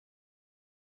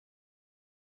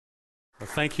Well,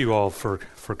 thank you all for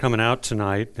coming out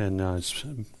tonight, and it's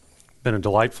been a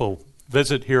delightful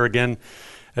visit here again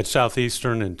at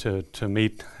Southeastern, and to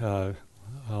meet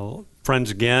friends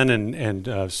again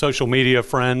and social media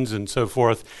friends and so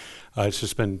forth. It's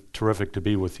just been terrific to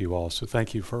be with you all, so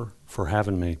thank you for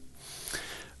having me.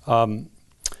 I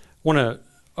want to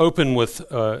open with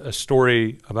a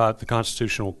story about the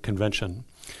Constitutional Convention.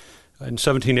 In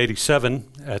 1787,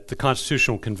 at the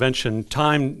Constitutional Convention,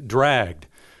 time dragged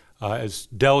as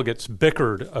delegates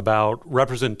bickered about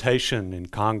representation in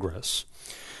Congress.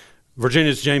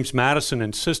 Virginia's James Madison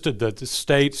insisted that the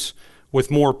states with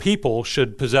more people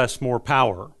should possess more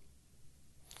power.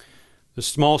 The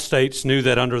small states knew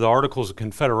that under the Articles of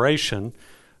Confederation,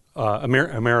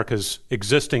 America's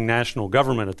existing national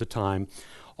government at the time,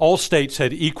 all states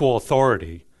had equal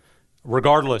authority,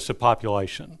 regardless of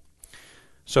population.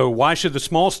 So why should the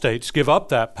small states give up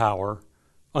that power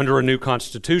under a new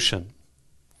constitution?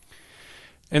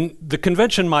 And the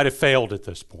convention might have failed at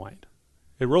this point.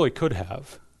 It really could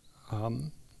have.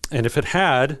 And if it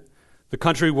had, the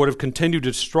country would have continued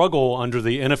to struggle under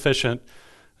the inefficient,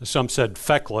 some said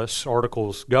feckless,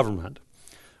 Articles government,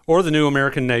 or the new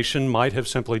American nation might have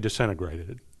simply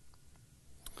disintegrated.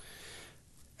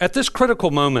 At this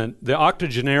critical moment, the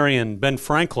octogenarian Ben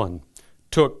Franklin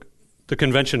took the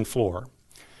convention floor.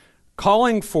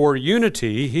 Calling for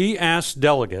unity, he asked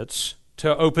delegates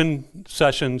to open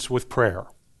sessions with prayer.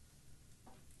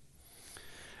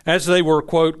 As they were,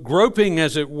 quote, groping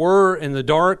as it were in the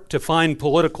dark to find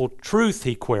political truth,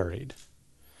 he queried,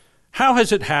 "How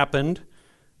has it happened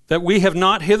that we have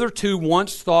not hitherto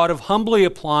once thought of humbly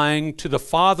applying to the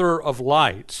Father of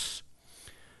lights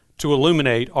to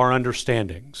illuminate our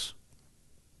understandings?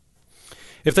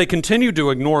 If they continue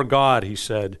to ignore God," he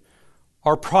said,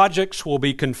 "our projects will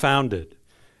be confounded,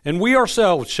 and we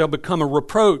ourselves shall become a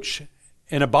reproach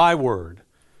and a byword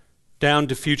down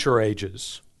to future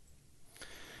ages."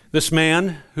 This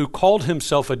man, who called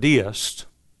himself a deist,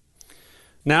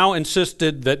 now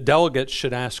insisted that delegates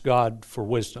should ask God for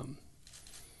wisdom.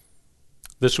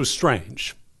 This was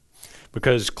strange,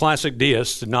 because classic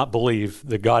deists did not believe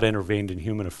that God intervened in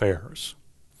human affairs.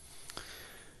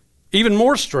 Even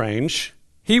more strange,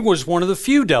 he was one of the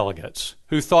few delegates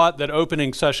who thought that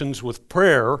opening sessions with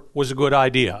prayer was a good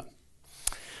idea.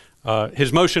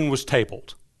 His motion was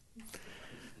tabled.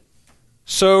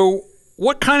 So,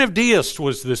 what kind of deist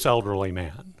was this elderly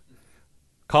man,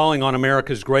 calling on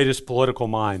America's greatest political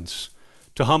minds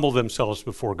to humble themselves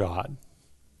before God?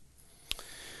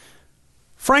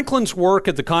 Franklin's work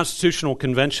at the Constitutional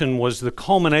Convention was the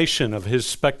culmination of his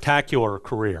spectacular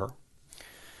career.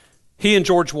 He and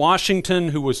George Washington,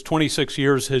 who was 26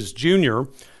 years his junior,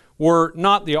 were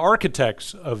not the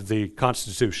architects of the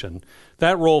Constitution.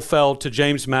 That role fell to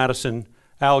James Madison,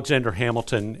 Alexander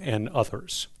Hamilton, and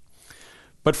others.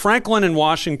 But Franklin and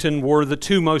Washington were the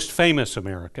two most famous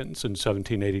Americans in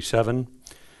 1787,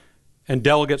 and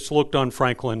delegates looked on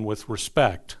Franklin with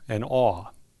respect and awe.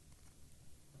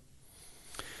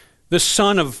 This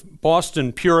son of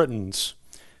Boston Puritans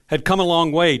had come a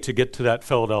long way to get to that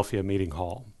Philadelphia meeting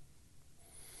hall.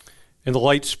 In the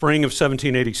late spring of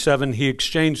 1787, he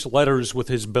exchanged letters with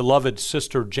his beloved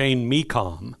sister Jane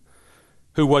Mecom,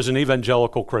 who was an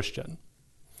evangelical Christian,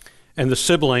 and the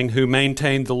sibling who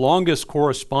maintained the longest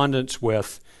correspondence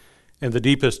with and the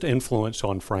deepest influence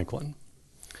on Franklin.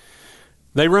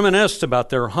 They reminisced about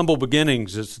their humble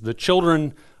beginnings as the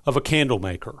children of a candle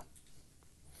maker.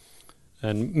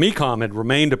 And Mecom had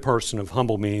remained a person of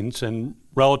humble means and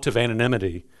relative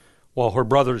anonymity, while her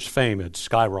brother's fame had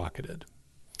skyrocketed.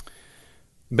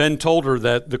 Ben told her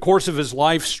that the course of his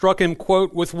life struck him,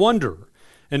 quote, with wonder,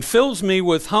 and fills me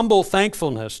with humble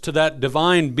thankfulness to that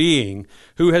divine being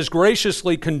who has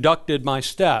graciously conducted my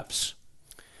steps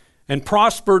and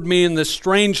prospered me in this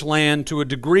strange land to a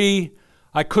degree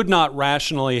I could not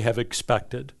rationally have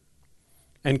expected,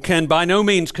 and can by no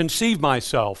means conceive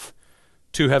myself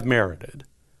to have merited.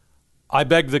 I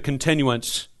beg the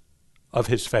continuance of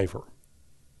his favor.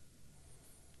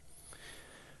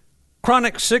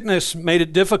 Chronic sickness made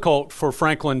it difficult for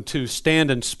Franklin to stand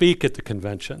and speak at the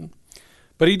convention,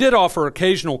 but he did offer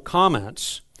occasional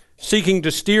comments, seeking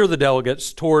to steer the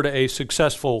delegates toward a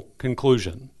successful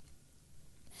conclusion.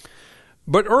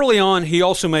 But early on, he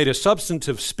also made a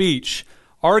substantive speech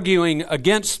arguing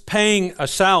against paying a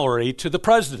salary to the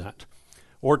president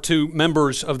or to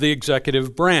members of the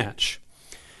executive branch.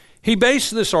 He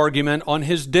based this argument on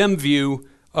his dim view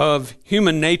of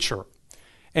human nature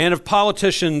and of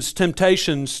politicians'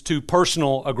 temptations to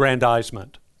personal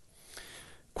aggrandizement.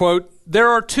 Quote, "There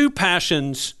are two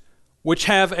passions which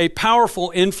have a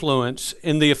powerful influence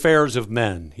in the affairs of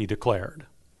men," he declared.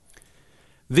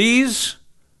 These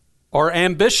are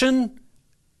ambition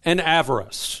and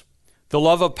avarice, the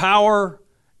love of power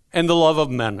and the love of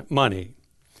money.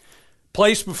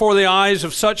 Place before the eyes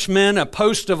of such men a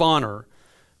post of honor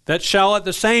that shall at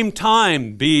the same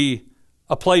time be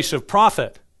a place of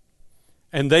profit,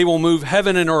 and they will move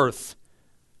heaven and earth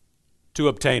to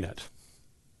obtain it.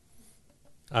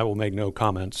 I will make no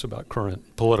comments about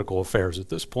current political affairs at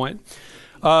this point.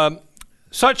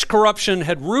 Such corruption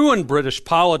had ruined British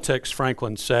politics,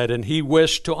 Franklin said, and he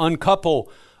wished to uncouple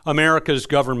America's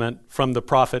government from the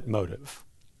profit motive.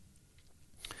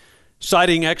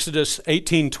 Citing Exodus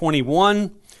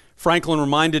 18:21, Franklin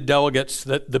reminded delegates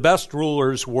that the best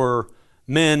rulers were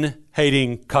men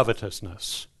hating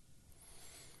covetousness.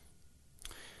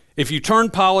 If you turn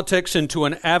politics into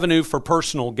an avenue for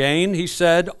personal gain, he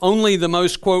said, only the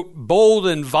most, quote, bold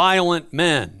and violent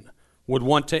men would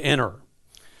want to enter.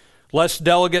 Lest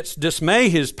delegates dismay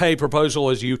his pay proposal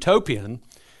as utopian,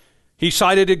 he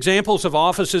cited examples of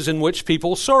offices in which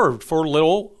people served for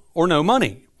little or no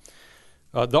money.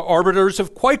 The arbiters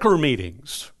of Quaker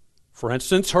meetings, for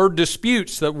instance, heard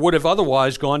disputes that would have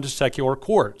otherwise gone to secular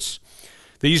courts.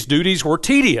 These duties were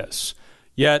tedious,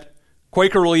 yet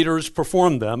Quaker leaders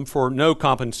performed them for no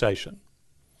compensation.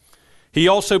 He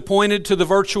also pointed to the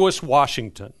virtuous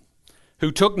Washington,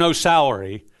 who took no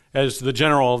salary as the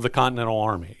general of the Continental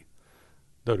Army,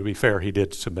 though to be fair, he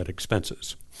did submit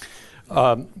expenses.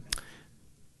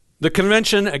 The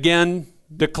convention, again,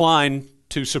 declined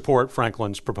to support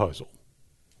Franklin's proposal.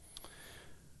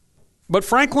 But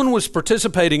Franklin was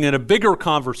participating in a bigger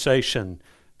conversation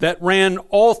that ran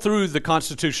all through the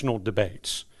constitutional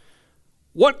debates.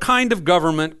 What kind of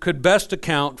government could best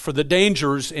account for the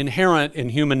dangers inherent in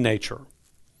human nature?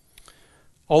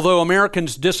 Although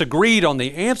Americans disagreed on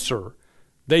the answer,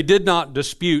 they did not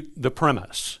dispute the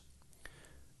premise.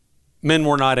 Men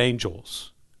were not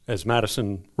angels, as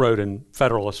Madison wrote in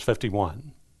Federalist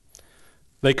 51.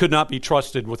 They could not be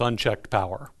trusted with unchecked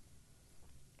power.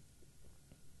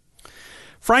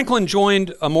 Franklin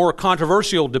joined a more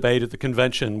controversial debate at the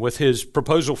convention with his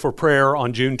proposal for prayer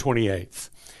on June 28th.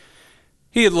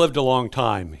 He had lived a long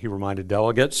time, he reminded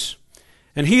delegates,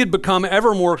 and he had become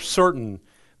ever more certain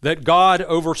that God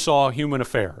oversaw human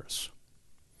affairs.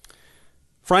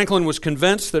 Franklin was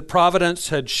convinced that Providence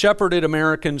had shepherded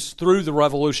Americans through the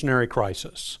revolutionary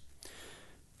crisis.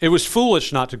 It was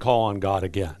foolish not to call on God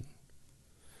again.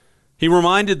 He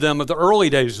reminded them of the early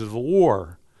days of the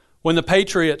war, when the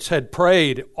patriots had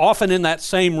prayed, often in that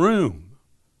same room,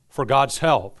 for God's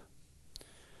help.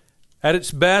 At its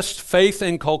best, faith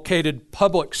inculcated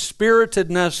public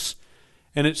spiritedness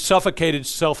and it suffocated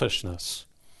selfishness.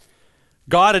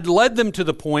 God had led them to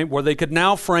the point where they could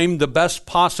now frame the best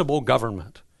possible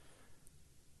government.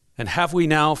 And have we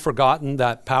now forgotten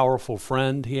that powerful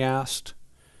friend, he asked.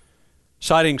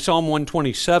 Citing Psalm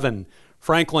 127,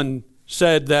 Franklin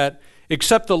said that,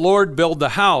 except the Lord build the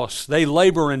house, they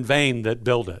labor in vain that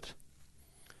build it.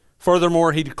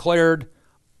 Furthermore, he declared,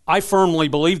 I firmly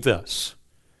believe this,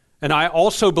 and I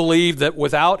also believe that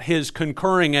without his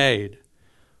concurring aid,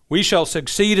 we shall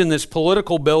succeed in this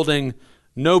political building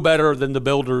no better than the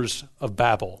builders of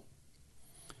Babel.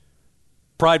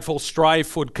 Prideful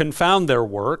strife would confound their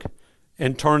work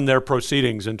and turn their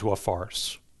proceedings into a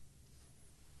farce.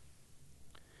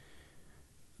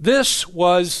 This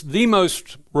was the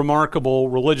most remarkable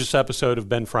religious episode of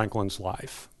Ben Franklin's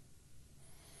life.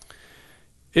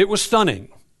 It was stunning,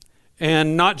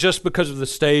 and not just because of the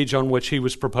stage on which he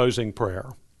was proposing prayer.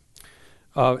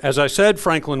 As I said,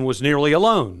 Franklin was nearly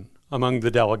alone among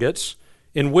the delegates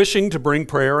in wishing to bring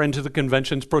prayer into the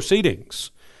convention's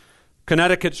proceedings.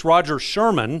 Connecticut's Roger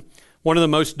Sherman, one of the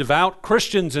most devout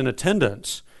Christians in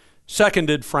attendance,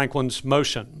 seconded Franklin's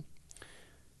motion.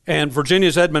 And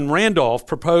Virginia's Edmund Randolph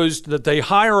proposed that they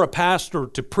hire a pastor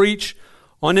to preach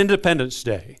on Independence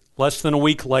Day, less than a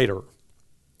week later.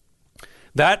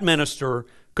 That minister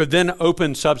could then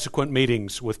open subsequent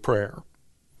meetings with prayer.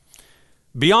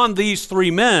 Beyond these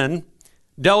three men,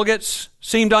 delegates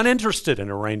seemed uninterested in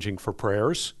arranging for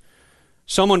prayers.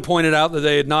 Someone pointed out that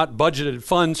they had not budgeted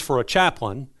funds for a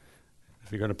chaplain.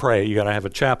 If you're going to pray, you got to have a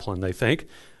chaplain, they think.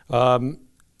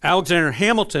 Alexander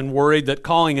Hamilton worried that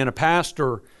calling in a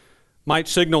pastor might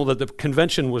signal that the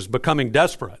convention was becoming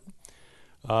desperate.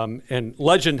 And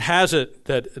legend has it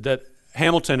that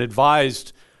Hamilton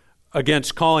advised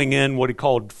against calling in what he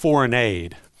called foreign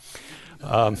aid.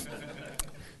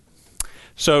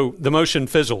 So the motion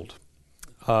fizzled,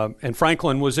 and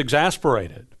Franklin was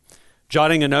exasperated,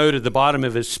 jotting a note at the bottom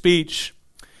of his speech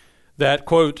that,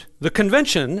 quote, the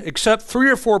convention, except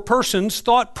 3 or 4 persons,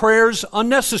 thought prayers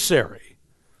unnecessary.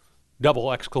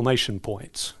 Double exclamation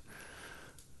points.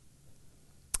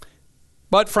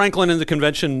 But Franklin and the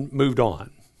convention moved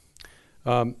on.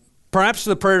 Perhaps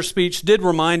the prayer speech did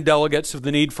remind delegates of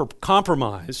the need for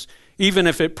compromise, even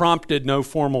if it prompted no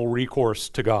formal recourse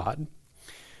to God.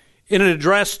 In an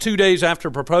address 2 days after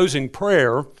proposing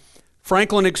prayer,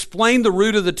 Franklin explained the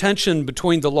root of the tension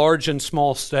between the large and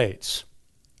small states.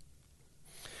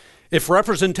 If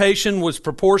representation was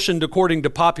proportioned according to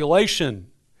population,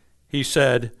 he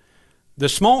said, the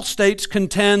small states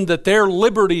contend that their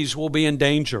liberties will be in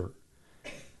danger.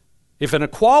 If an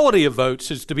equality of votes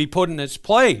is to be put in its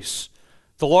place,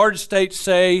 the large states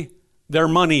say their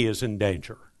money is in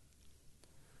danger.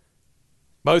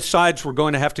 Both sides were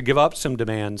going to have to give up some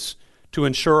demands to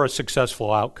ensure a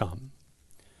successful outcome.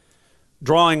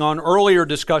 Drawing on earlier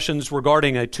discussions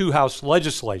regarding a two-house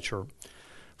legislature,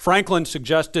 Franklin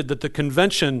suggested that the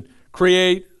convention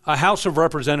create a House of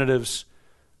Representatives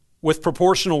with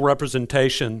proportional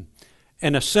representation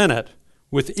and a Senate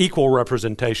with equal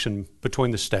representation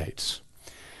between the states.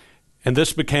 And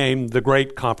this became the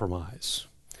Great Compromise,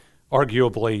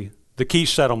 arguably the key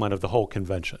settlement of the whole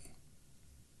convention.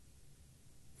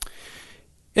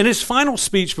 In his final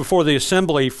speech before the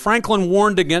Assembly, Franklin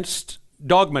warned against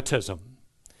dogmatism,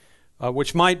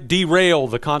 which might derail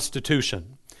the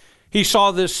Constitution. He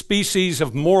saw this species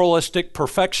of moralistic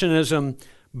perfectionism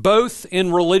both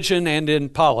in religion and in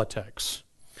politics.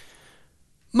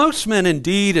 Most men,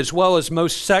 indeed, as well as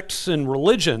most sects in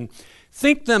religion,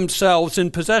 think themselves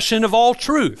in possession of all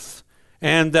truth,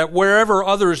 and that wherever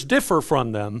others differ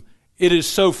from them, it is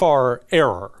so far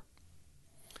error.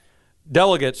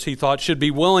 Delegates, he thought, should be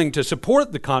willing to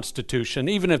support the Constitution,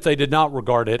 even if they did not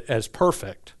regard it as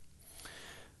perfect.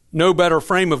 No better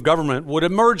frame of government would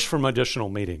emerge from additional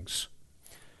meetings.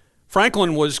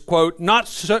 Franklin was, quote, not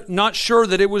sure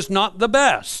that it was not the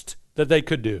best that they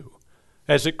could do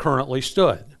as it currently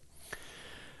stood.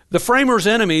 The framers'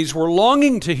 enemies were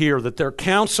longing to hear that their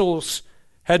counsels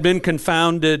had been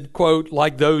confounded, quote,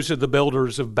 like those of the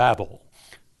builders of Babel,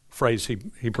 a phrase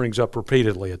he brings up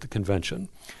repeatedly at the convention.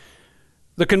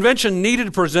 The convention needed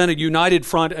to present a united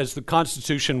front as the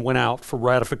Constitution went out for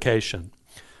ratification.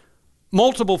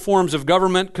 Multiple forms of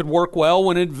government could work well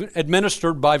when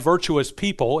administered by virtuous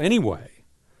people anyway.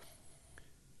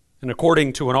 And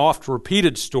according to an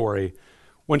oft-repeated story,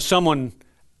 when someone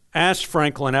asked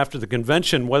Franklin after the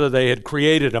convention whether they had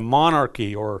created a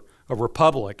monarchy or a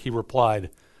republic, he replied,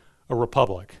 "A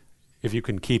republic, if you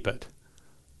can keep it."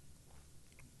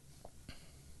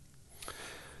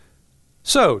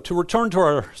 So, to return to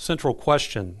our central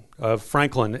question of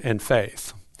Franklin and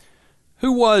faith,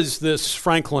 who was this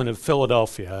Franklin of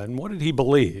Philadelphia, and what did he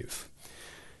believe?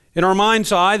 In our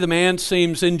mind's eye, the man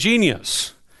seems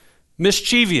ingenious,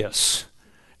 mischievous,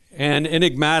 and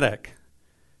enigmatic.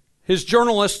 His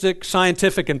journalistic,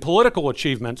 scientific, and political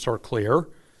achievements are clear,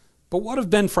 but what of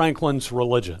Ben Franklin's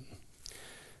religion?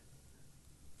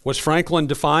 Was Franklin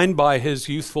defined by his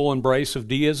youthful embrace of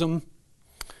deism?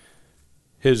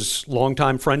 His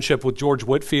longtime friendship with George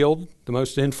Whitefield, the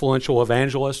most influential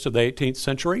evangelist of the 18th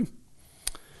century?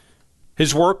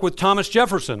 His work with Thomas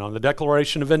Jefferson on the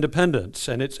Declaration of Independence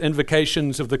and its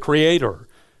invocations of the Creator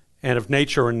and of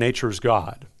nature and nature's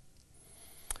God?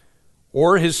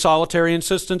 Or his solitary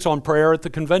insistence on prayer at the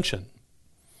convention?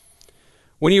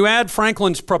 When you add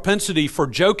Franklin's propensity for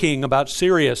joking about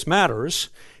serious matters,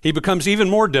 he becomes even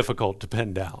more difficult to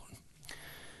pin down.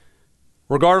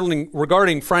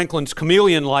 Regarding Franklin's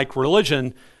chameleon-like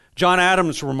religion, John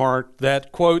Adams remarked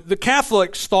that, quote, the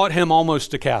Catholics thought him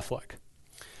almost a Catholic.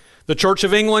 The Church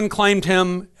of England claimed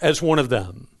him as one of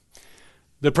them.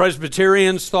 The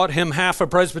Presbyterians thought him half a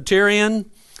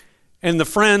Presbyterian, and the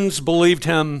Friends believed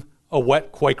him a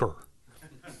wet Quaker,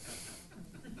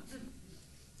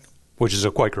 which is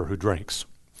a Quaker who drinks.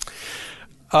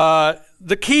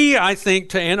 The key, I think,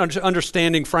 to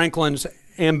understanding Franklin's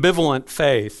ambivalent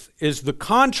faith is the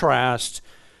contrast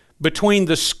between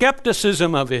the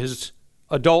skepticism of his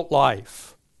adult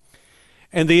life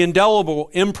and the indelible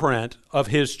imprint of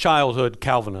his childhood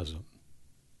Calvinism.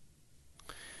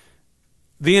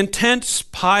 The intense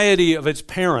piety of his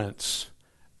parents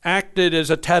acted as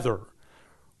a tether,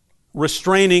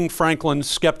 restraining Franklin's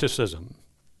skepticism.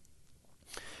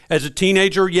 As a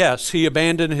teenager, yes, he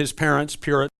abandoned his parents'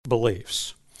 Puritan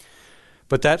beliefs.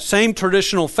 But that same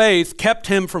traditional faith kept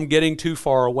him from getting too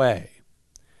far away.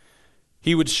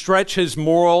 He would stretch his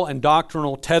moral and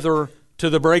doctrinal tether to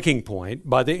the breaking point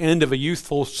by the end of a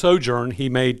youthful sojourn he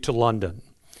made to London.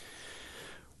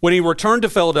 When he returned to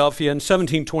Philadelphia in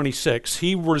 1726,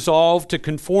 he resolved to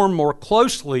conform more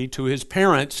closely to his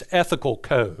parents' ethical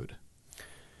code.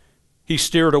 He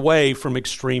steered away from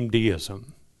extreme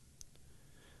deism.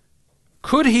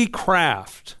 Could he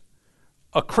craft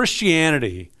a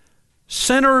Christianity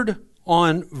centered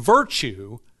on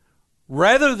virtue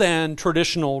rather than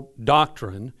traditional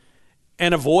doctrine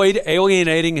and avoid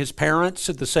alienating his parents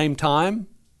at the same time?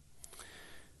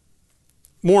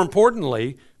 More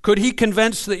importantly, could he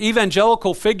convince the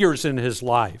evangelical figures in his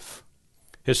life,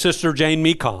 his sister Jane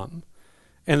Mecom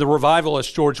and the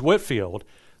revivalist George Whitefield,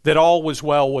 that all was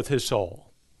well with his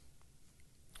soul?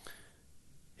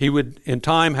 He would, in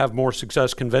time, have more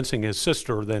success convincing his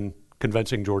sister than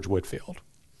convincing George Whitefield.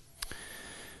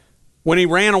 When he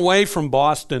ran away from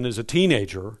Boston as a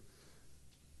teenager,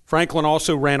 Franklin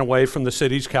also ran away from the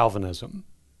city's Calvinism.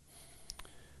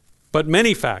 But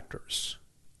many factors,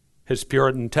 his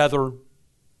Puritan tether,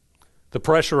 the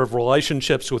pressure of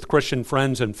relationships with Christian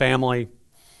friends and family,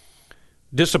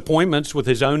 disappointments with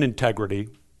his own integrity,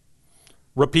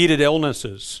 repeated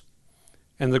illnesses,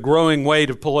 and the growing weight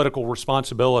of political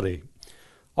responsibility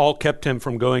all kept him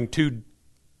from going too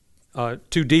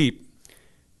deep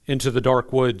into the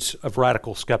dark woods of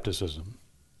radical skepticism.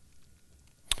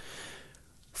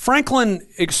 Franklin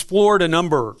explored a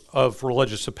number of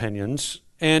religious opinions,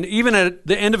 and even at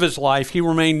the end of his life, he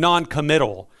remained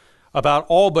non-committal about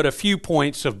all but a few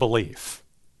points of belief.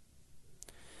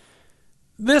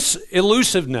 This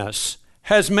elusiveness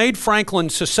has made Franklin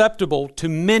susceptible to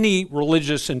many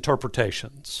religious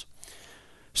interpretations.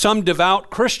 Some devout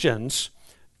Christians,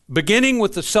 beginning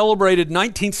with the celebrated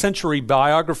 19th century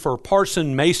biographer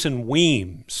Parson Mason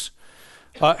Weems,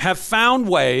 have found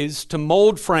ways to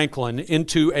mold Franklin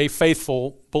into a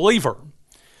faithful believer.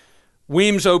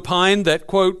 Weems opined that,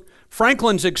 quote,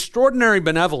 Franklin's extraordinary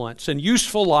benevolence and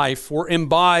useful life were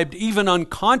imbibed even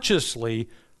unconsciously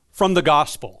from the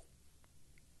gospel.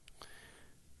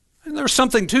 And there's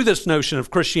something to this notion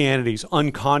of Christianity's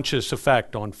unconscious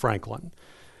effect on Franklin.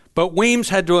 But Weems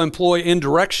had to employ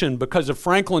indirection because of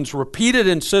Franklin's repeated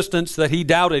insistence that he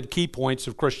doubted key points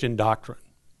of Christian doctrine.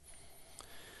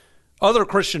 Other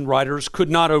Christian writers could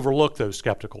not overlook those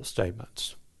skeptical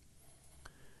statements.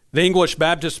 The English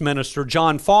Baptist minister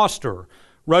John Foster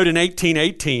wrote in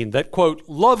 1818 that, quote,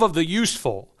 love of the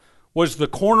useful was the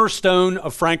cornerstone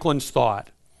of Franklin's thought,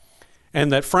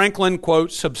 and that Franklin,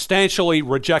 quote, substantially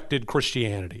rejected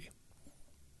Christianity.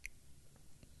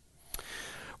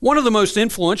 One of the most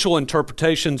influential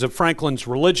interpretations of Franklin's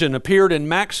religion appeared in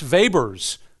Max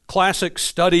Weber's classic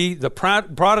study, The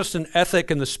Protestant Ethic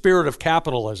and the Spirit of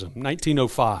Capitalism,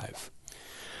 1905.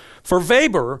 For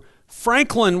Weber,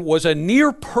 Franklin was a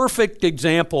near-perfect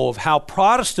example of how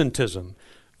Protestantism,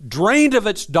 drained of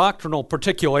its doctrinal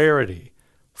particularity,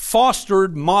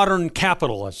 fostered modern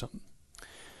capitalism.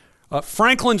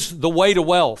 Franklin's The Way to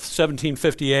Wealth,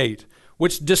 1758,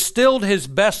 which distilled his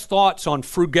best thoughts on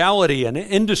frugality and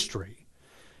industry,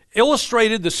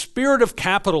 illustrated the spirit of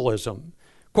capitalism,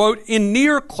 quote, in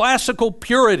near classical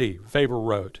purity, Weber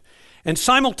wrote, and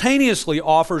simultaneously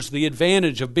offers the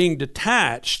advantage of being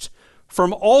detached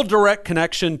from all direct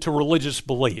connection to religious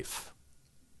belief.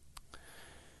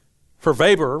 For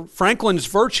Weber, Franklin's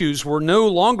virtues were no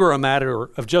longer a matter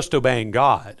of just obeying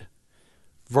God.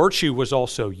 Virtue was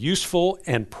also useful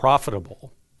and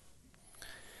profitable.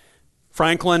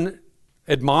 Franklin,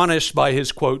 admonished by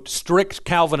his, quote, strict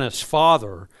Calvinist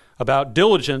father about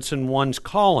diligence in one's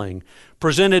calling,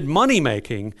 presented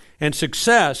money-making and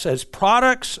success as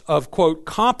products of, quote,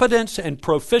 competence and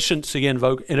proficiency in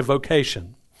a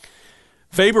vocation.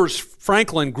 Weber's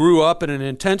Franklin grew up in an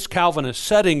intense Calvinist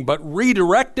setting, but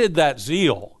redirected that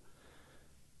zeal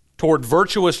toward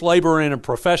virtuous labor in a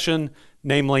profession,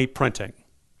 namely printing.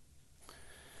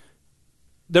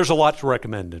 There's a lot to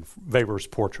recommend in Weber's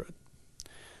portrait.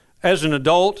 As an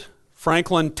adult,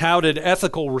 Franklin touted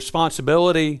ethical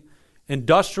responsibility,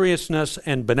 industriousness,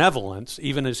 and benevolence,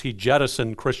 even as he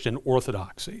jettisoned Christian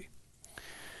orthodoxy.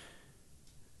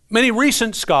 Many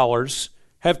recent scholars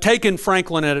have taken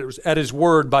Franklin at his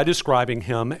word by describing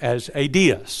him as a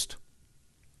deist.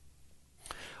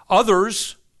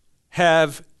 Others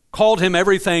have called him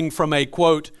everything from a,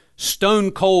 quote,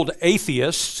 stone-cold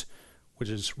atheist, which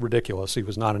is ridiculous, he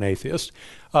was not an atheist,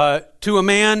 to a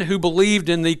man who believed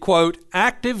in the, quote,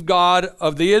 active God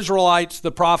of the Israelites,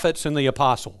 the prophets, and the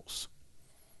apostles.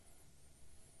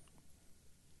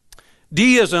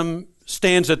 Deism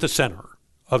stands at the center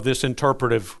of this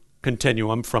interpretive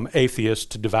continuum from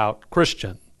atheist to devout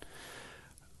Christian.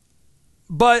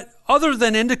 But other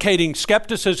than indicating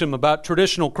skepticism about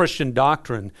traditional Christian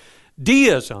doctrine,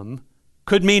 deism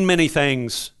could mean many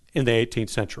things in the 18th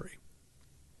century.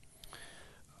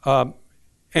 And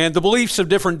the beliefs of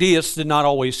different deists did not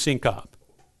always sync up.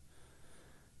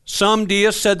 Some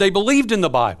deists said they believed in the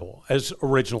Bible as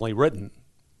originally written.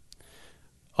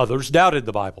 Others doubted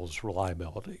the Bible's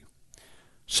reliability.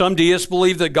 Some deists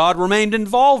believe that God remained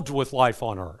involved with life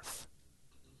on earth.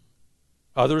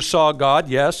 Others saw God,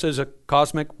 yes, as a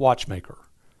cosmic watchmaker,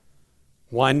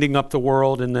 winding up the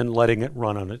world and then letting it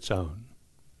run on its own.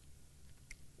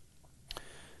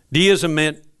 Deism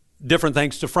meant different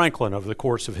things to Franklin over the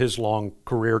course of his long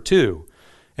career too,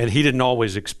 and he didn't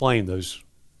always explain those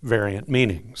variant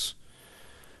meanings.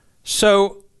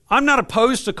 So I'm not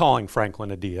opposed to calling Franklin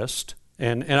a deist,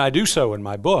 and I do so in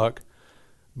my book,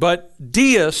 but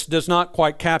deist does not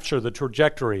quite capture the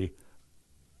trajectory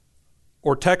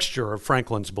or texture of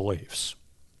Franklin's beliefs.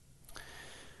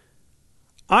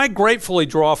 I gratefully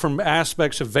draw from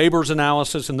aspects of Weber's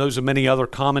analysis and those of many other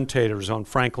commentators on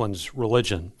Franklin's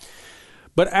religion.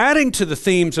 But adding to the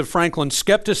themes of Franklin's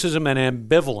skepticism and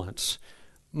ambivalence,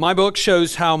 my book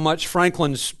shows how much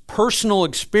Franklin's personal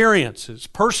experiences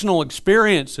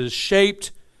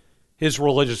shaped his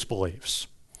religious beliefs.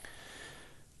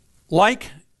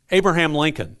 Like Abraham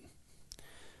Lincoln,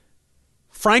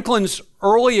 Franklin's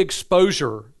early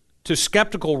exposure to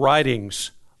skeptical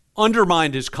writings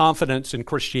undermined his confidence in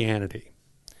Christianity.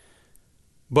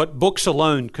 But books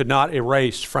alone could not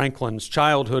erase Franklin's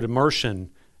childhood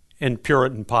immersion in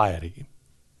Puritan piety.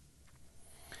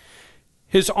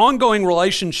 His ongoing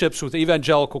relationships with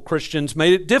evangelical Christians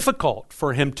made it difficult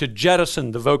for him to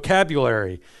jettison the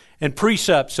vocabulary and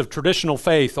precepts of traditional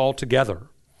faith altogether.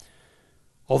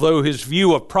 Although his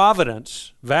view of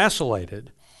providence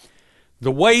vacillated,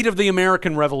 the weight of the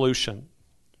American Revolution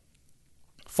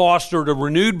fostered a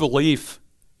renewed belief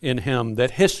in him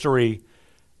that history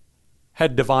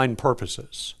had divine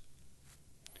purposes.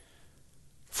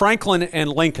 Franklin and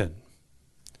Lincoln,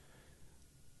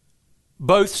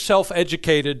 both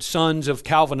self-educated sons of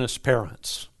Calvinist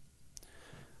parents,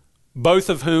 both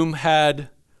of whom had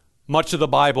much of the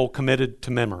Bible committed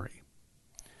to memory,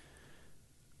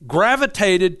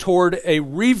 gravitated toward a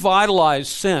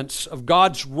revitalized sense of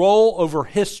God's role over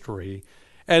history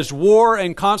as war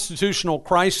and constitutional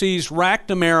crises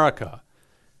racked America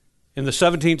in the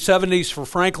 1770s for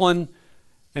Franklin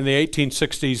and the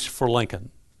 1860s for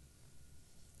Lincoln.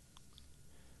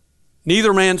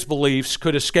 Neither man's beliefs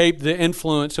could escape the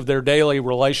influence of their daily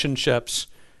relationships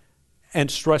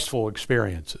and stressful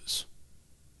experiences.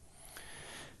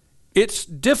 It's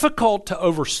difficult to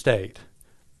overstate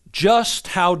just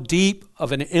how deep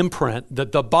of an imprint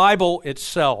that the Bible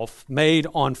itself made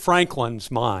on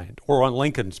Franklin's mind or on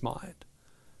Lincoln's mind,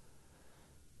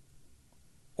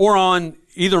 or on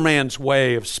either man's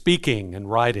way of speaking and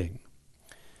writing.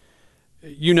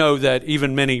 You know that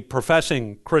even many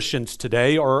professing Christians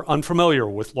today are unfamiliar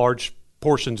with large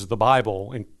portions of the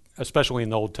Bible, especially in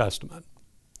the Old Testament.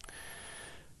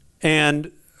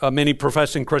 And many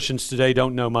professing Christians today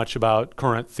don't know much about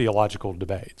current theological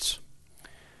debates.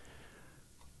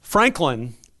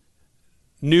 Franklin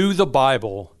knew the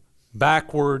Bible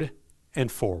backward and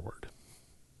forward.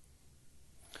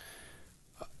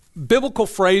 Biblical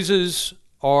phrases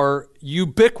are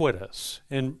ubiquitous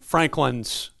in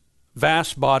Franklin's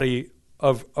vast body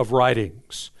of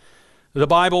writings. The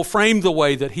Bible framed the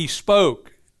way that he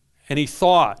spoke and he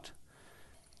thought.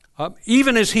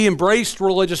 Even as he embraced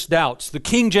religious doubts, the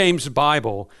King James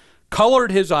Bible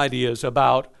colored his ideas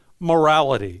about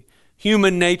morality,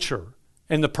 human nature,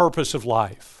 and the purpose of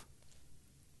life.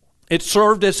 It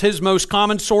served as his most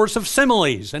common source of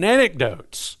similes and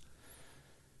anecdotes.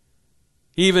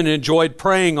 He even enjoyed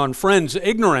preying on friends'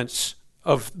 ignorance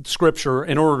of Scripture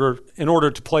in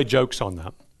order to play jokes on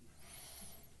them.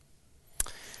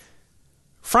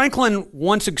 Franklin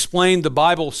once explained the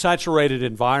Bible-saturated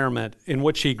environment in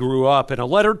which he grew up in a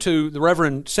letter to the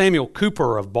Reverend Samuel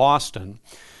Cooper of Boston.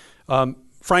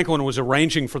 Franklin was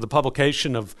arranging for the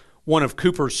publication of one of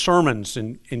Cooper's sermons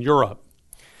in Europe.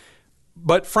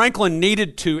 But Franklin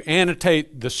needed to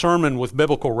annotate the sermon with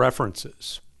biblical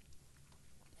references.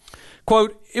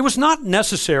 Quote, "It was not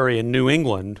necessary in New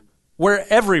England, where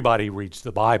everybody reads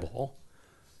the Bible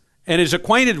and is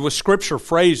acquainted with Scripture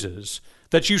phrases,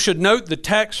 that you should note the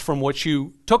text from which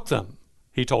you took them,"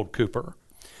 he told Cooper.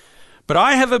 "But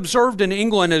I have observed in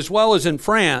England as well as in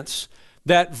France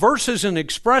that verses and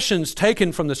expressions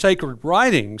taken from the sacred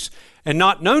writings and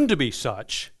not known to be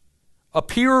such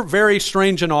appear very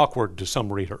strange and awkward to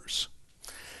some readers.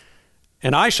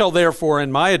 And I shall therefore,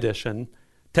 in my edition,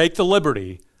 take the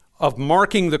liberty of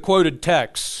marking the quoted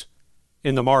texts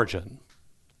in the margin."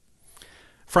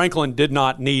 Franklin did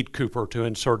not need Cooper to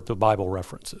insert the Bible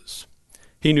references.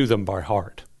 He knew them by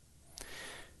heart.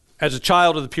 As a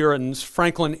child of the Puritans,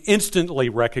 Franklin instantly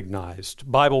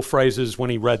recognized Bible phrases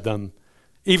when he read them,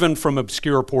 even from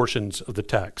obscure portions of the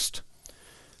text.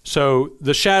 So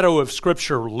the shadow of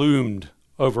Scripture loomed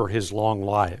over his long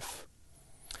life.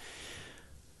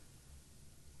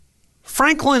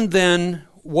 Franklin then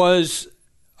was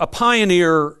a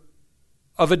pioneer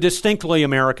of a distinctly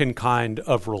American kind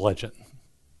of religion.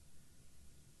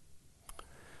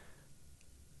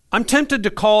 I'm tempted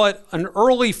to call it an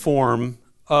early form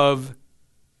of,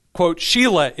 quote,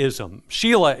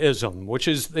 Sheilaism, which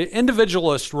is the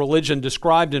individualist religion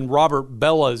described in Robert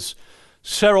Bella's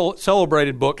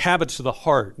celebrated book, Habits of the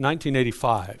Heart,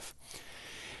 1985.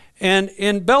 And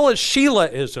in Bella's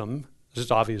Sheilaism, this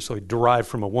is obviously derived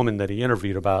from a woman that he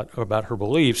interviewed about her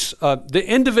beliefs, the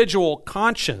individual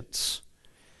conscience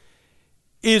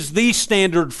is the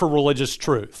standard for religious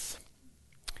truth,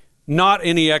 not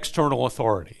any external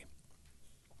authority.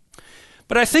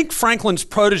 But I think Franklin's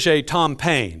protege, Tom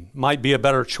Paine, might be a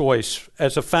better choice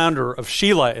as a founder of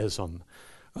Sheilaism,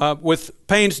 with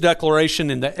Paine's declaration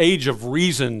in The Age of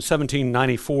Reason,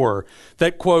 1794,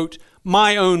 that, quote,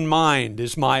 "My own mind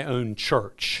is my own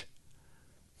church."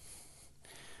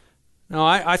 Now,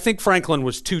 I think Franklin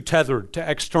was too tethered to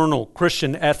external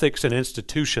Christian ethics and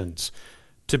institutions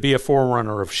to be a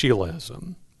forerunner of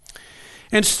Sheilaism.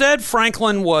 Instead,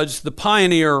 Franklin was the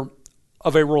pioneer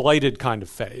of a related kind of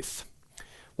faith,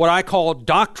 what I call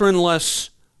doctrineless,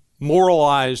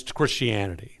 moralized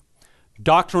Christianity.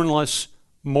 Doctrineless,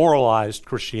 moralized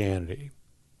Christianity.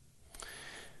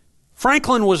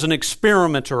 Franklin was an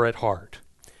experimenter at heart,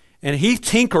 and he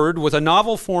tinkered with a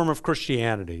novel form of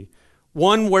Christianity,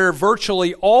 one where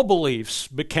virtually all beliefs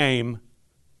became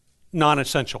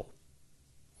non-essential.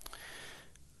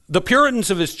 The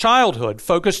Puritans of his childhood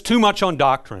focused too much on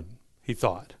doctrine, he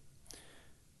thought.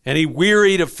 And he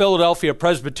wearied of Philadelphia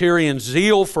Presbyterian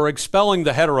zeal for expelling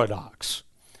the heterodox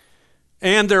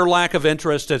and their lack of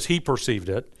interest, as he perceived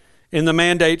it, in the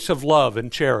mandates of love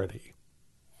and charity.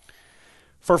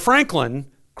 For Franklin,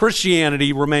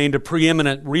 Christianity remained a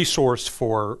preeminent resource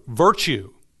for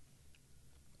virtue,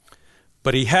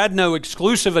 but he had no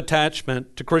exclusive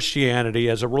attachment to Christianity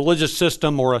as a religious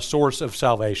system or a source of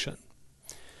salvation.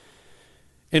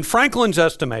 In Franklin's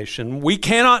estimation, we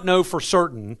cannot know for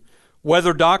certain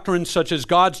whether doctrines such as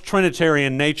God's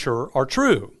Trinitarian nature are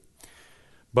true.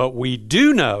 But we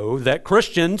do know that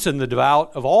Christians and the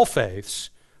devout of all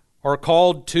faiths are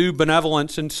called to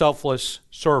benevolence and selfless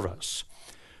service.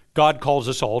 God calls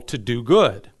us all to do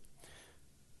good.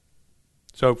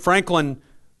 So Franklin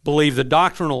believed that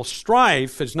doctrinal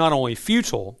strife is not only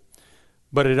futile,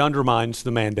 but it undermines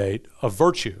the mandate of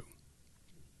virtue.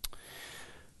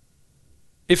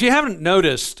 If you haven't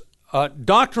noticed,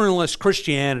 doctrineless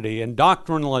Christianity and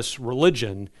doctrineless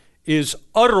religion is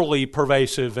utterly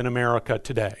pervasive in America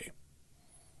today.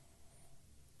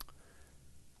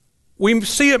 We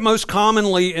see it most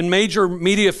commonly in major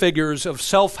media figures of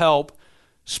self-help,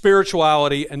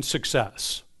 spirituality, and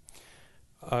success,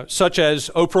 such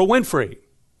as Oprah Winfrey,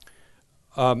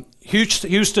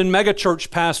 Houston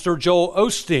megachurch pastor Joel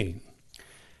Osteen,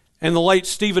 and the late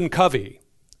Stephen Covey,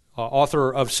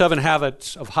 author of 7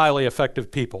 Habits of Highly Effective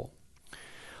People.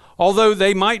 Although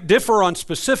they might differ on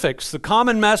specifics, the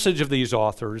common message of these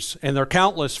authors and their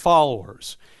countless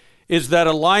followers is that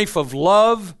a life of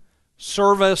love,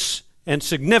 service, and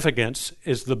significance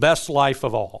is the best life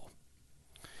of all.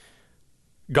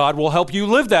 God will help you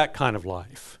live that kind of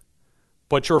life,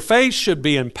 but your faith should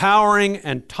be empowering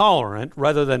and tolerant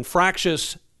rather than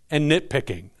fractious and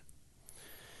nitpicking.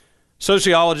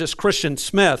 Sociologist Christian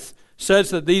Smith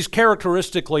says that these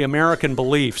characteristically American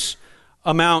beliefs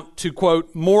amount to,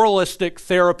 quote, moralistic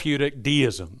therapeutic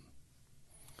deism.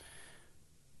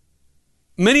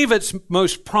 Many of its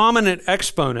most prominent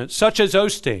exponents, such as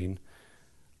Osteen,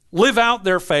 live out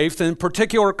their faith in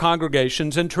particular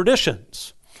congregations and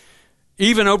traditions.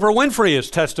 Even Oprah Winfrey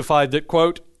has testified that,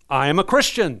 quote, I am a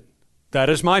Christian. That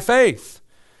is my faith.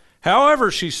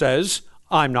 However, she says,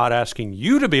 I'm not asking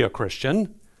you to be a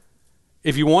Christian.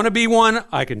 If you want to be one,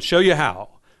 I can show you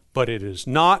how, but it is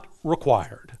not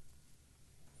required.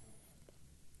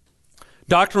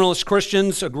 Doctrinalist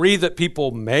Christians agree that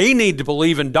people may need to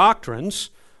believe in doctrines.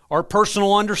 Our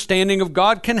personal understanding of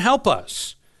God can help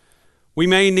us. We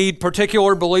may need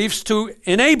particular beliefs to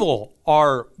enable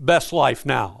our best life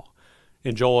now,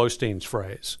 in Joel Osteen's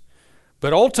phrase.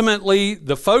 But ultimately,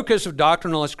 the focus of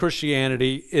doctrinalist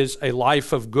Christianity is a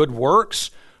life of good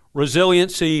works,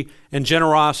 resiliency, and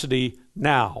generosity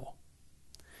now.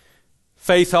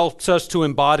 Faith helps us to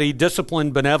embody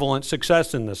disciplined, benevolent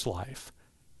success in this life.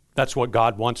 That's what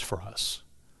God wants for us,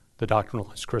 the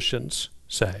doctrinalist Christians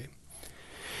say.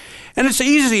 And it's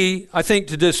easy, I think,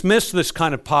 to dismiss this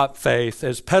kind of pop faith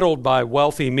as peddled by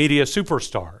wealthy media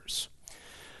superstars.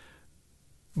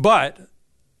 But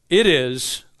it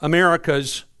is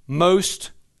America's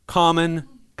most common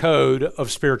code of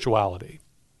spirituality.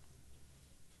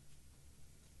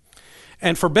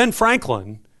 And for Ben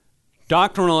Franklin,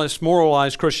 doctrinalist,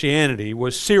 moralized Christianity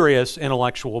was serious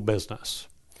intellectual business.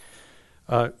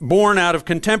 Born out of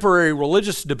contemporary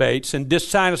religious debates and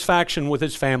dissatisfaction with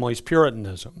his family's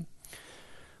Puritanism.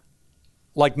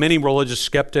 Like many religious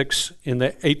skeptics in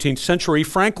the 18th century,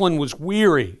 Franklin was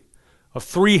weary of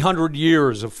 300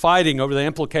 years of fighting over the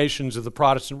implications of the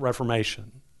Protestant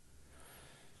Reformation.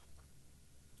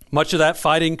 Much of that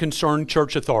fighting concerned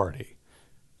church authority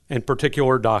and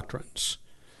particular doctrines.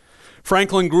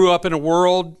 Franklin grew up in a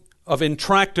world of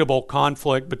intractable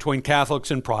conflict between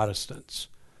Catholics and Protestants,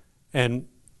 and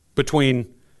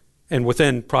between and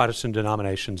within Protestant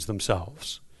denominations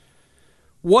themselves.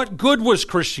 What good was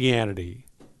Christianity,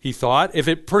 he thought, if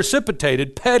it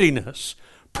precipitated pettiness,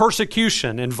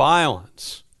 persecution, and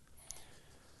violence?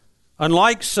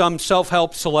 Unlike some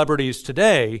self-help celebrities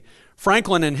today,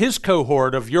 Franklin and his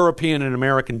cohort of European and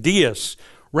American deists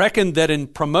reckoned that in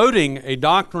promoting a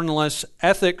doctrineless,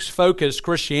 ethics-focused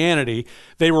Christianity,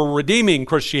 they were redeeming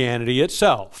Christianity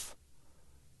itself.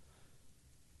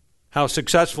 How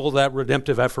successful that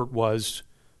redemptive effort was,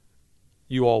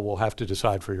 you all will have to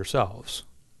decide for yourselves.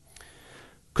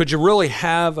 Could you really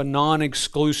have a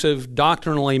non-exclusive,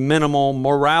 doctrinally minimal,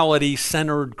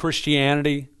 morality-centered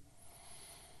Christianity?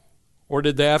 Or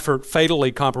did the effort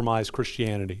fatally compromise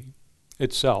Christianity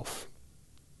itself?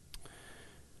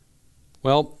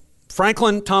 Well,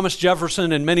 Franklin, Thomas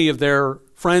Jefferson, and many of their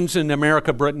friends in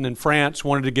America, Britain, and France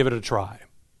wanted to give it a try.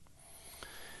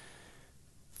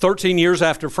 13 years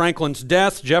after Franklin's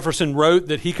death, Jefferson wrote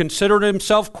that he considered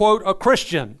himself, quote, a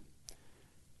Christian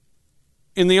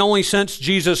in the only sense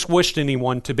Jesus wished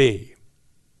anyone to be.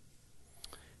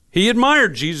 He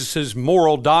admired Jesus'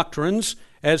 moral doctrines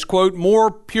as, quote,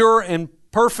 more pure and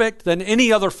perfect than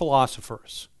any other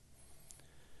philosophers.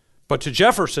 But to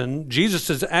Jefferson,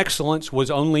 Jesus' excellence was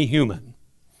only human.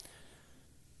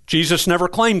 Jesus never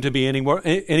claimed to be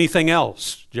anything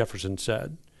else, Jefferson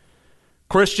said.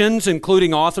 Christians,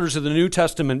 including authors of the New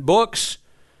Testament books,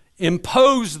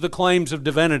 imposed the claims of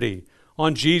divinity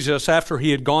on Jesus after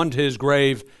he had gone to his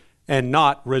grave and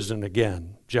not risen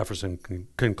again, Jefferson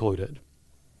concluded.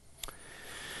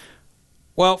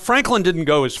 Well, Franklin didn't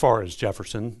go as far as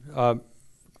Jefferson.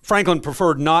 Franklin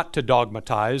preferred not to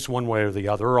dogmatize one way or the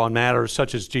other on matters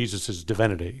such as Jesus'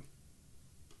 divinity.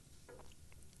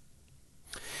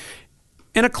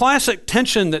 In a classic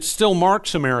tension that still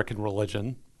marks American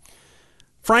religion,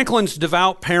 Franklin's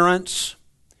devout parents,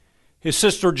 his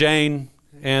sister Jane,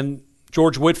 and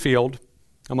George Whitefield,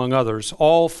 among others,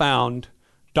 all found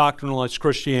doctrinalist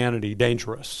Christianity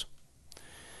dangerous.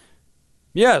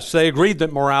 Yes, they agreed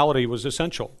that morality was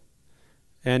essential.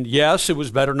 And yes, it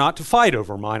was better not to fight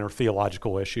over minor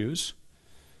theological issues.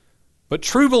 But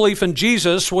true belief in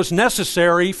Jesus was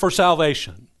necessary for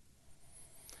salvation.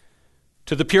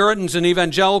 To the Puritans and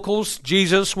evangelicals,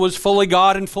 Jesus was fully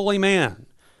God and fully man.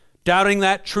 Doubting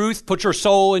that truth put your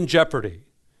soul in jeopardy.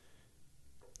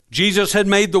 Jesus had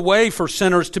made the way for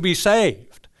sinners to be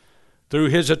saved through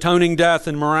his atoning death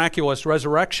and miraculous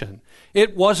resurrection.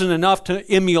 It wasn't enough to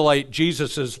emulate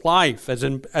Jesus' life,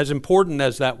 as important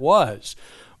as that was.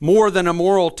 More than a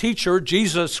moral teacher,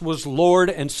 Jesus was Lord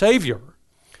and Savior.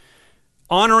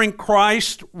 Honoring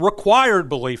Christ required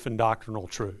belief in doctrinal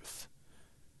truth.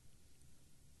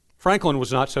 Franklin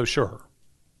was not so sure.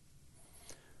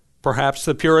 Perhaps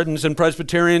the Puritans and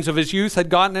Presbyterians of his youth had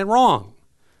gotten it wrong.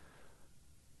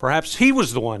 Perhaps he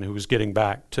was the one who was getting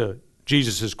back to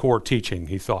Jesus' core teaching,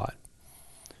 he thought.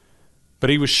 But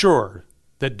he was sure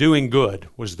that doing good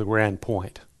was the grand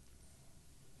point.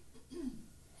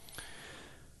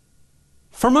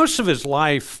 For most of his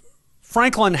life,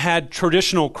 Franklin had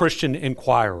traditional Christian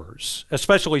inquirers,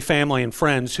 especially family and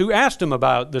friends, who asked him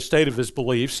about the state of his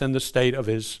beliefs and the state of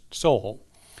his soul.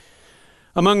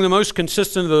 Among the most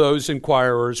consistent of those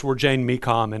inquirers were Jane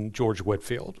Mecom and George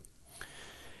Whitefield.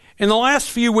 In the last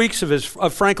few weeks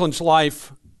of Franklin's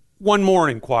life, one more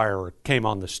inquirer came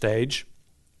on the stage.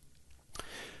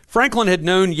 Franklin had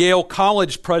known Yale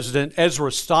College president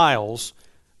Ezra Stiles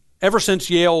ever since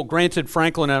Yale granted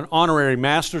Franklin an honorary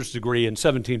master's degree in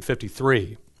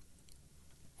 1753.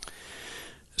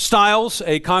 Stiles,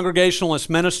 a Congregationalist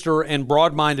minister and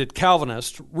broad-minded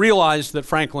Calvinist, realized that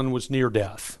Franklin was near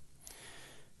death.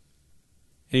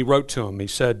 He wrote to him, he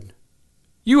said,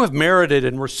 "You have merited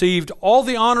and received all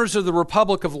the honors of the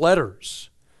Republic of Letters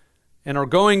and are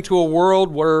going to a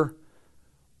world where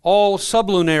all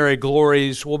sublunary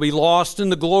glories will be lost in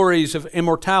the glories of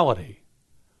immortality."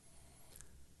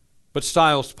 But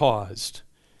Stiles paused.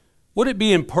 Would it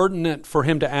be impertinent for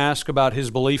him to ask about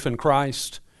his belief in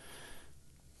Christ?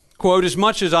 quote, "As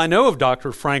much as I know of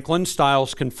Dr. Franklin,"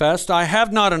 Stiles confessed, "I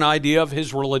have not an idea of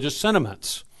his religious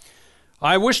sentiments.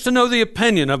 I wish to know the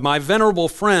opinion of my venerable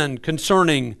friend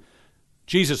concerning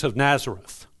Jesus of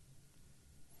Nazareth."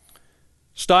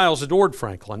 Stiles adored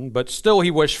Franklin, but still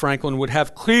he wished Franklin would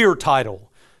have clear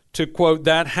title to, quote,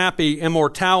 "that happy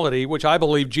immortality which I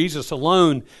believe Jesus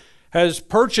alone has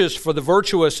purchased for the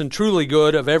virtuous and truly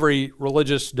good of every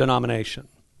religious denomination."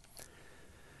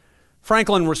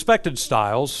 Franklin respected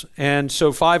Stiles, and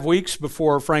so 5 weeks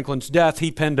before Franklin's death,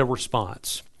 he penned a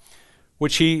response,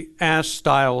 which he asked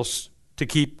Stiles to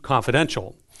keep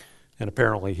confidential. And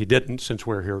apparently he didn't, since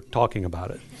we're here talking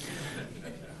about it.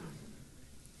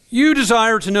 "You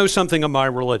desire to know something of my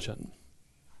religion.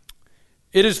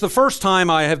 It is the first time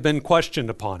I have been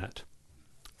questioned upon it,"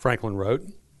 Franklin wrote,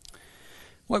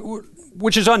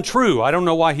 which is untrue. I don't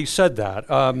know why he said that.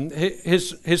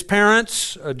 His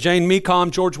parents, Jane Mecom,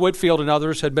 George Whitfield, and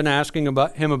others had been asking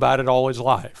him about it all his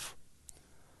life.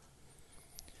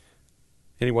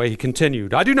 Anyway, he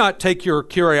continued, "I do not take your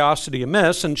curiosity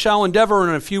amiss and shall endeavor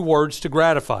in a few words to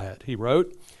gratify it," he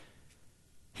wrote.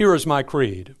 "Here is my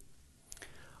creed.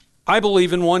 I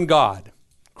believe in one God,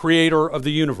 creator of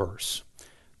the universe,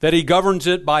 that he governs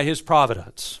it by his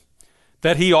providence,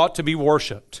 that he ought to be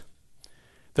worshiped,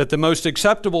 that the most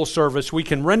acceptable service we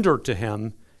can render to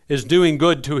him is doing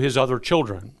good to his other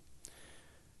children,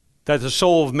 that the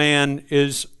soul of man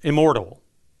is immortal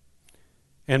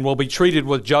and will be treated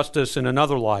with justice in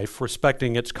another life,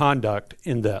 respecting its conduct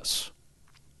in this."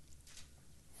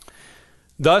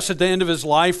 Thus, at the end of his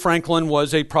life, Franklin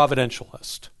was a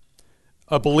providentialist,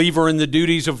 a believer in the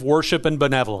duties of worship and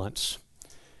benevolence,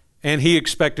 and he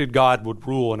expected God would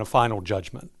rule in a final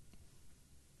judgment.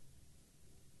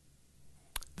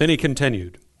 Then he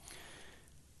continued,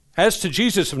 "As to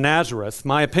Jesus of Nazareth,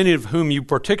 my opinion of whom you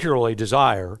particularly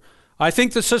desire, I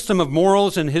think the system of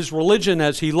morals and his religion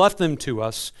as he left them to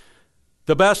us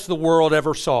the best the world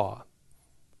ever saw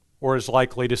or is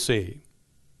likely to see."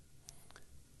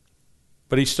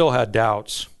 But he still had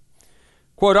doubts.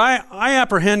 Quote, I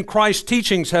apprehend Christ's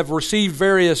teachings have received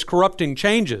various corrupting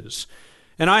changes,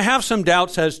 and I have some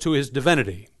doubts as to his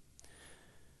divinity.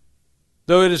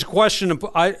 Though it is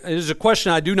a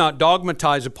question I do not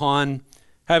dogmatize upon,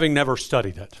 having never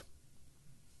studied it."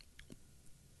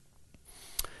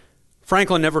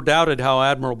 Franklin never doubted how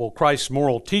admirable Christ's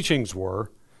moral teachings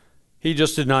were. He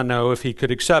just did not know if he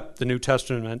could accept the New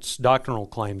Testament's doctrinal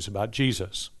claims about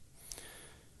Jesus.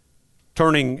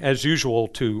 Turning, as usual,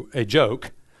 to a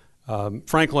joke,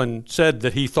 Franklin said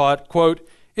that he thought, quote,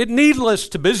 "It needless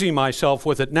to busy myself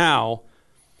with it now,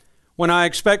 when I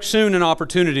expect soon an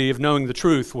opportunity of knowing the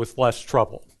truth with less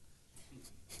trouble."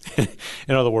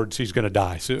 In other words, he's going to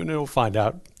die soon, and he'll find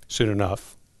out soon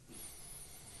enough.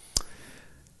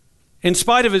 In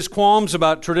spite of his qualms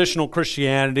about traditional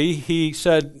Christianity, he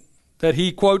said that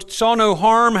he, quote, "saw no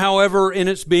harm, however, in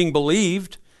its being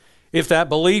believed, if that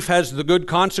belief has the good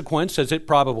consequence, as it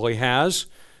probably has,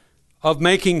 of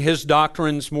making his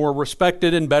doctrines more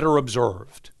respected and better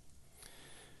observed."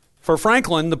 For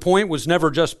Franklin, the point was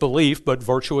never just belief, but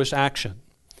virtuous action.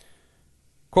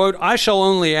 Quote, "I shall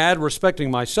only add respecting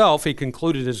myself," he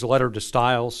concluded his letter to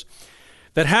Stiles,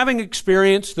 "that having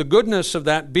experienced the goodness of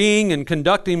that being and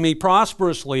conducting me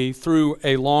prosperously through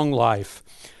a long life,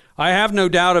 I have no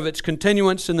doubt of its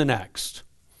continuance in the next,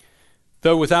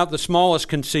 though without the smallest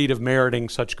conceit of meriting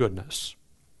such goodness.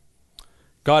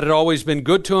 God had always been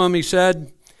good to him," he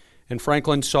said, and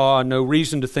Franklin saw no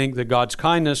reason to think that God's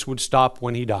kindness would stop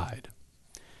when he died.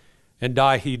 And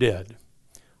die he did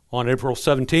on April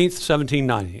 17th,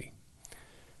 1790.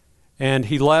 And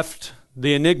he left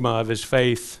the enigma of his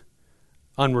faith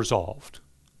unresolved.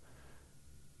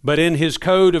 But in his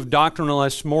code of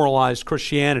doctrinalist, moralized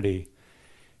Christianity,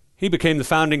 he became the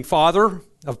founding father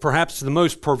of perhaps the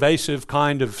most pervasive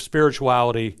kind of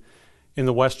spirituality in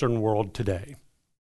the Western world today.